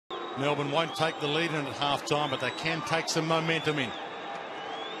Melbourne won't take the lead in at half-time, but they can take some momentum in.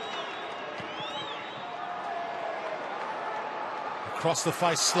 Across the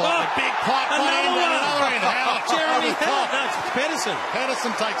face, slightly. Oh, big pipe by another end. Jeremy Howard. No, it's Pedersen.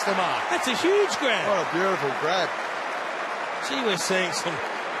 Pedersen takes the mark. That's a huge grab. What a beautiful grab. Gee, we're seeing some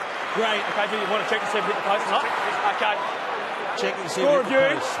great. Okay, do you want to check to see if it hit the post or not? Okay. Checking to see if it hit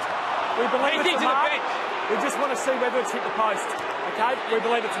the post. We believe it's a mark. We just want to see whether it's hit the post. Okay, we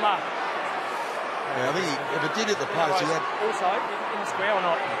believe it's a mark. Yeah, I think if it did hit the post, he had... Also, in the square or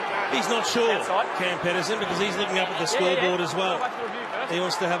not? He's not sure, Outside. Cam Pedersen, because he's looking up at the scoreboard as well. He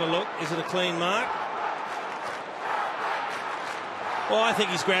wants to have a look. Is it a clean mark? Well, I think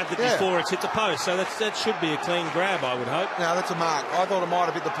he's grabbed it before it's hit the post, so that should be a clean grab, I would hope. No, that's a mark. I thought it might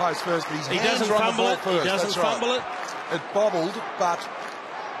have hit the post first, but his hands are on the ball first. He doesn't fumble it. It bobbled, but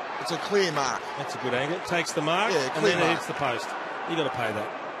it's a clear mark. That's a good angle. Takes the mark, and then it hits the post. You got to pay that.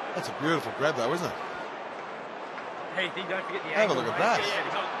 That's a beautiful grab, though, isn't it? Hey, don't forget the angle. Have a look at that.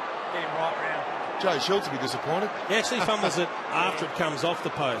 Get him right round. Joe Schultz would be disappointed. He actually fumbles it after it comes off the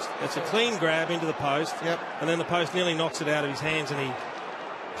post. It's a clean grab into the post, and then the post nearly knocks it out of his hands, and he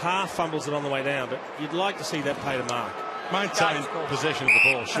half fumbles it on the way down. But you'd like to see that paid a mark. Maintain possession of the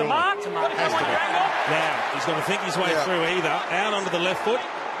ball, sure. Has to be. Now, he's got to think his way through either out onto the left foot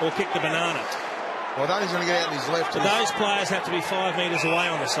or kick the banana. Well, I don't think he's going to get out on his left. But those players have to be 5 metres away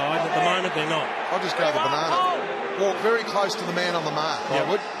on the side. At the moment, they're not. I'll just go the banana. Walk very close to the man on the mark, I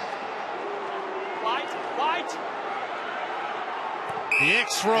would. Wait. The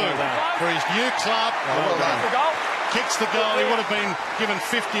X-through for his new club. Well done. Kicks the goal. He would have been given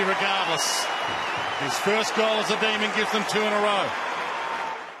 50 regardless. His first goal as a Demon gives them 2 in a row.